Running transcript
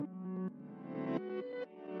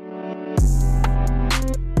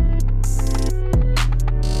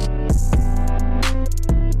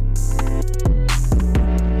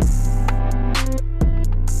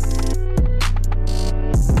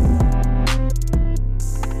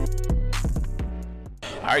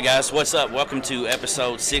All right, guys, what's up? Welcome to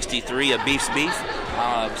episode 63 of Beef's Beef.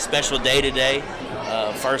 Special day today.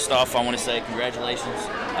 First off, I want to say congratulations.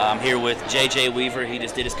 I'm here with J.J. Weaver. He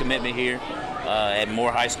just did his commitment here at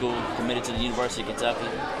Moore High School, committed to the University of Kentucky.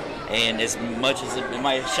 And as much as it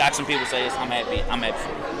might shock some people to say this, I'm happy. I'm happy for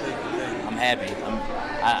you. I'm happy.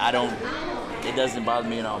 I don't. It doesn't bother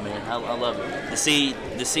me at all, man. I love it. To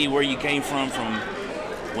see where you came from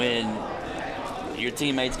when your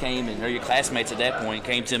teammates came or your classmates at that point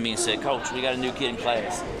came to me and said, "Coach, we got a new kid in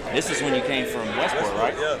class." This is when you came from Westport,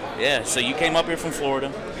 right? Yeah. So you came up here from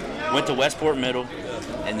Florida, went to Westport Middle,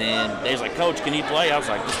 and then they was like, "Coach, can you play?" I was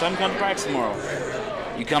like, "Just come to practice tomorrow."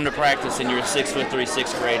 You come to practice and you're a 6'3",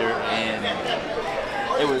 sixth grader, and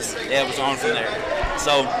it was on from there.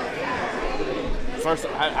 So first,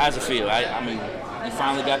 how's it feel? I mean, you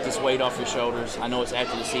finally got this weight off your shoulders. I know it's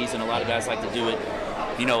after the season. A lot of guys like to do it,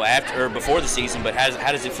 after or before the season. But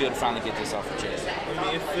how does it feel to finally get this off your chest? I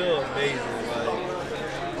mean, it feels amazing.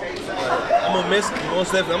 I'm gonna miss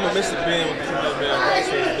most definitely. I'm gonna miss it being with the people being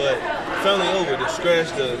wrestlers, but finally over. The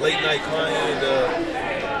stress, the late night crying,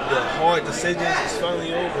 the hard decisions is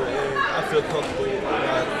finally over, and I feel comfortable with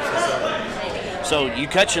my society. So you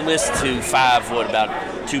cut your list to 5. What, about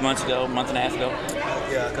 2 months ago, month and a half ago?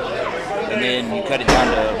 Yeah, I cut it down. And then you cut it down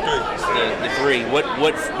to the 3. What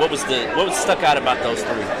was stuck out about those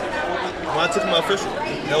 3? When I took my official,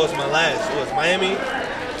 that was my last. It was Miami,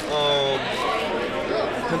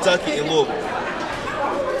 Kentucky, and Louisville.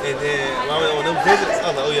 And then when I went on them visits, I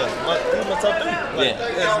was like, "Oh yeah, these are my top 3.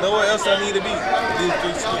 There's nowhere else I need to be. These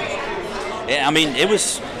 3 schools." Yeah, I mean, it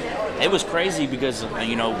was crazy because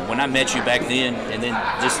when I met you back then, and then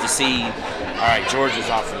just to see, all right, Georgia's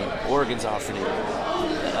offering you, Oregon's offering you,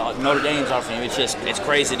 Notre Dame's offering you. It's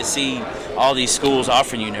crazy to see all these schools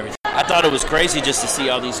offering you and everything. I thought it was crazy just to see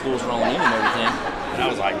all these schools rolling in and everything, and I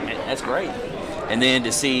was like, man, that's great. And then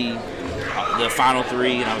to see the final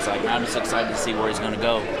 3, and I was like, I'm just excited to see where he's going to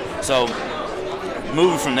go. So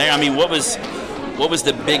moving from there, I mean, what was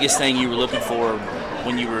the biggest thing you were looking for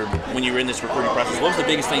when you were in this recruiting process? What was the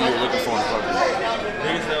biggest thing you were looking for in the program? The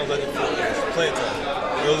biggest thing I was looking for was playing time,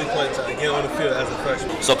 early playing time, getting on the field as a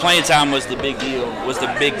freshman. So playing time was the big deal, was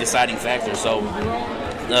the big deciding factor. So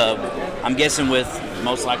I'm guessing with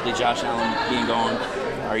most likely Josh Allen being gone,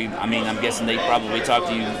 I'm guessing they probably talked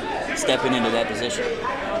to you stepping into that position.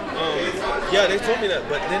 Yeah, they told me that,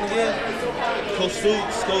 but then again, Coach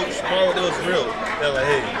Stoops, Coach Harwood, it was real. They're like,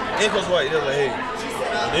 hey, and Coach White, they're like, hey,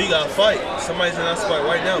 you gotta fight. Somebody's in that spot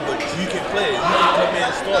right now, but you can play. You can come in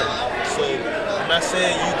and start. So I'm not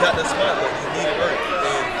saying you got the spot, but you need to work.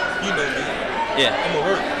 And you know me. Yeah. I'm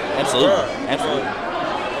gonna work. Absolutely.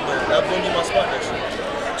 That's gonna be my spot next year.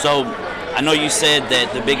 So I know you said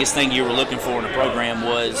that the biggest thing you were looking for in the program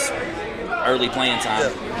was early playing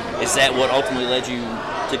time. Yeah. Is that what ultimately led you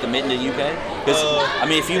to committing to UK? Because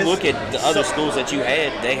if you look at the other schools that you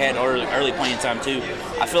had, they had early playing time too.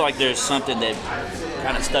 I feel like there's something that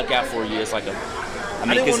kind of stuck out for you. It's like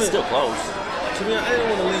because it's still close. To me, I didn't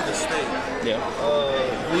want to leave the state. Yeah.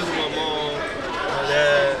 Losing my mom, my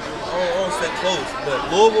dad. I want to stay close. But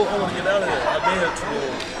Louisville, I want to get out of there. I've been here too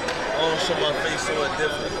long. I want to show my face somewhat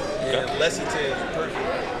different. And Lexington is perfect.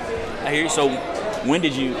 I hear you. So when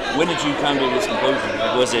did you come to this conclusion?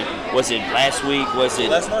 Like, was it last week? Was it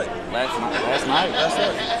last night? Last night.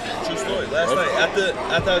 True story. Last night, after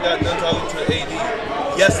I got done talking to AD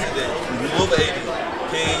yesterday, Louisville AD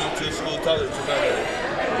came to the school talking to me.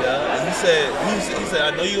 Yeah, and he said,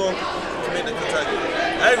 I know you want to commit to Kentucky.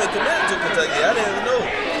 I didn't even commit to Kentucky. I didn't even know.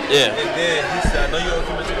 Yeah. And then he said, I know you want to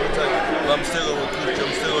commit to Kentucky, but I'm still gonna recruit you.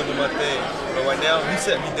 I'm still gonna do my thing. But right now, he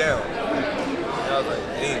set me down. And I was like,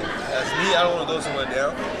 damn, that's me. I don't want to go somewhere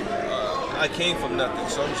down. I came from nothing,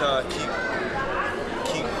 so I'm trying to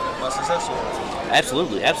keep my success on.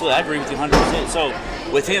 Absolutely. I agree with you 100%. So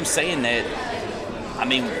with him saying that,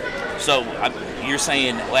 you're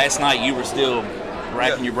saying last night you were still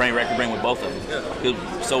racking your brain with both of them.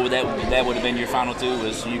 Yeah. So that would have been your final 2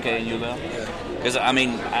 was UK and U of L? Because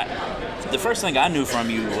the first thing I knew from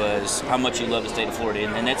you was how much you love the state of Florida,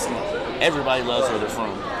 and that's everybody loves where they're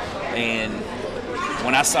from. And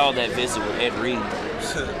when I saw that visit with Ed Reed,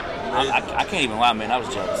 I can't even lie, man, I was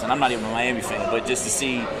jealous. And I'm not even a Miami fan, but just to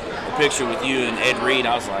see a picture with you and Ed Reed,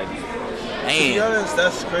 I was like, man. To be honest,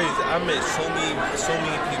 that's crazy. I met so many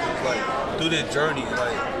people like through their journey.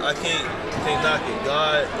 Like I can't knock it.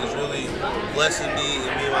 God is really blessing me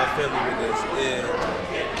and my family with this. And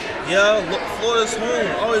Florida's home.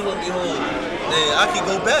 I always want to be home. And I can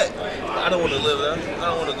go back. I don't want to live there. I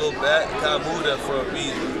don't want to go back. I moved there for a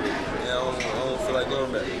reason. And I don't feel like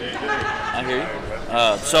going back. I hear you.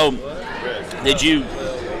 So, did you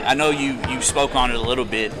I know you spoke on it a little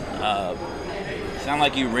bit. Sound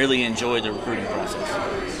like you really enjoyed the recruiting process.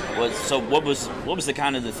 What was the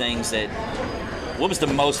kind of the things that? What was the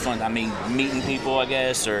most fun? I mean, meeting people, I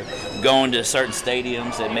guess, or going to certain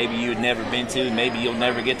stadiums that maybe you had never been to, maybe you'll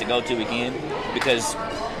never get to go to again. Because,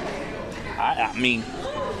 I mean,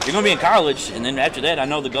 you're going to be in college, and then after that, I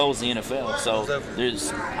know the goal is the NFL. So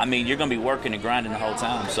you're going to be working and grinding the whole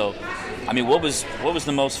time. So, I mean, what was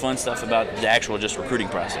the most fun stuff about the actual just recruiting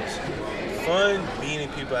process? Fun meeting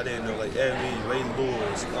people I didn't know, like Evan, Ray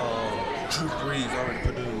Lewis, Drew Brees, already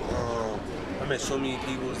Purdue. I met so many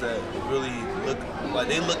people that really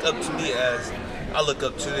look up to me as I look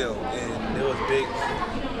up to them, and it was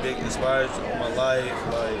big inspired on my life,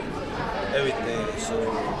 like everything.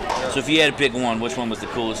 So if you had to pick one, which one was the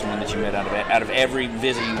coolest one that you met out of every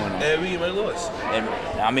visit you went on? Ray Lewis. And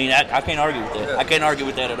I mean, I can't argue with that. Yeah. I can't argue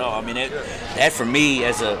with that at all. I mean, that for me,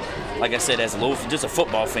 as a just a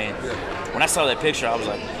football fan, when I saw that picture, I was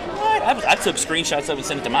like, I took screenshots of it and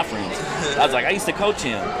sent it to my friends. I was like, I used to coach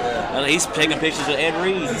him. He's taking pictures with Ed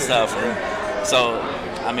Reed and stuff. And so,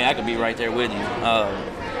 I mean, I could be right there with you.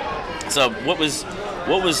 So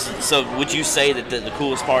would you say that the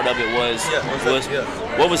coolest part of it was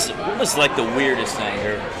what was like the weirdest thing?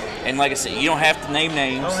 And like I said, you don't have to name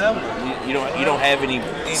names. I don't have you don't have any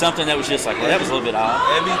something that was just like, well, that was a little bit odd.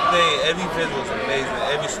 Every visit was amazing.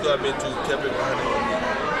 Every school I've been to kept it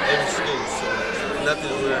 100. Every school. So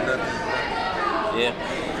nothing weird, nothing. Yeah.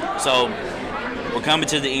 So we're coming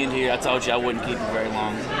to the end here. I told you I wouldn't keep you very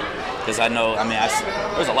long because I know. I mean,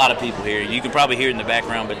 there's a lot of people here. You can probably hear it in the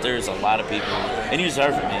background, but there's a lot of people, and you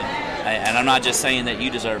deserve it, man. And I'm not just saying that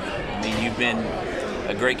you deserve it. I mean, you've been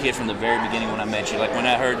a great kid from the very beginning when I met you. Like when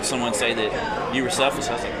I heard someone say that you were selfish,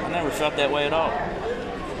 I was like, I never felt that way at all.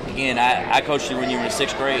 Again, I coached you when you were in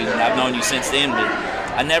 6th grade, and I've known you since then, but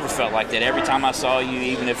I never felt like that. Every time I saw you,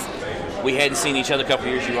 even if we hadn't seen each other a couple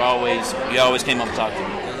of years, you always came up and talked to me.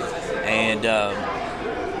 And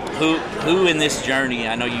who in this journey?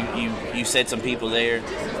 I know you said some people there.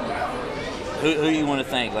 Who you want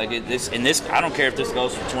to thank? Like this, I don't care if this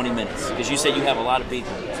goes for 20 minutes because you said you have a lot of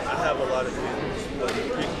people. I have a lot of people. But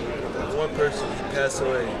one person, he passed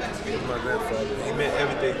away. He was my grandfather. He meant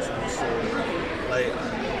everything to me. So, like,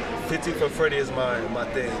 50 for Freddie is my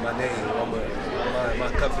thing, my name, my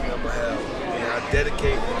company I'm gonna have, and I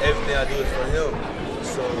dedicate everything I do is for him.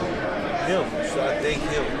 So I thank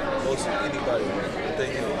him most of anybody. I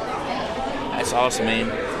thank him. That's awesome, man.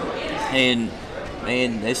 And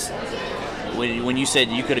man, this when you said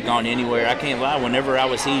you could have gone anywhere, I can't lie. Whenever I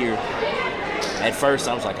was here, at first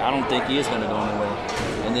I was like, I don't think he is going to go anywhere.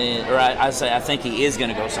 And then, I think he is going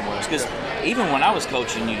to go somewhere else. Because even when I was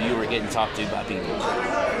coaching you, you were getting talked to by people.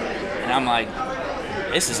 And I'm like,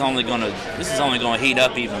 this is only going to heat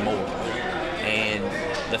up even more. And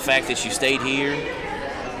the fact that you stayed here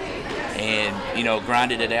and, you know,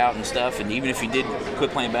 grinded it out and stuff, and even if you did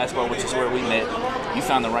quit playing basketball, which is where we met, you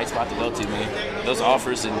found the right spot to go to, man. Those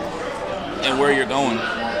offers and where you're going,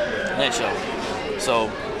 that show. So,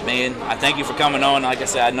 man, I thank you for coming on. Like I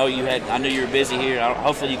said, I know you were busy here.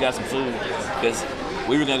 Hopefully you got some food because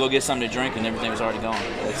we were going to go get something to drink and everything was already gone.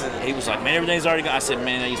 He was like, man, everything's already gone. I said,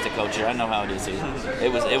 man, I used to coach here. I know how it is here.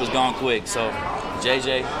 It was gone quick. So,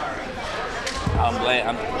 JJ, I'm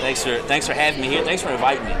glad. Thanks for having me here. Thanks for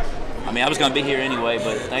inviting me. I mean, I was going to be here anyway,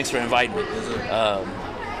 but thanks for inviting me.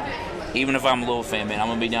 Even if I'm a little fan, man, I'm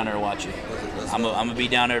going to be down there to watch you. I'm going to be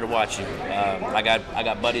down there to watch you. I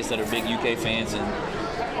got buddies that are big UK fans, and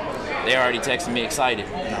they already texted me excited.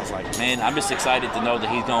 And I was like, man, I'm just excited to know that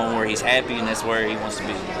he's going where he's happy and that's where he wants to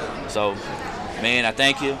be. So, man, I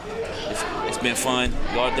thank you. It's been fun.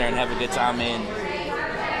 Go out there and have a good time, man.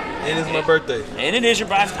 And it's my birthday. And it is your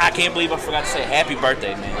birthday. I can't believe I forgot to say happy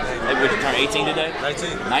birthday, man. Maybe we can turn 18 today?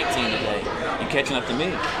 19 today. You're catching up to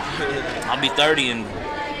me. I'll be 30 in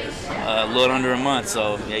a little under a month,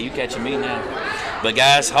 so yeah, you catching me now. But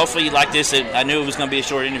guys, hopefully you like this. I knew it was going to be a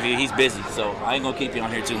short interview. He's busy, so I ain't going to keep you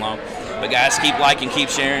on here too long. But guys, keep liking, keep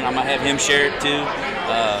sharing. I'm going to have him share it too.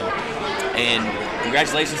 And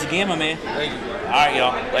congratulations again, my man. Thank you. All right,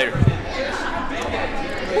 y'all. Later.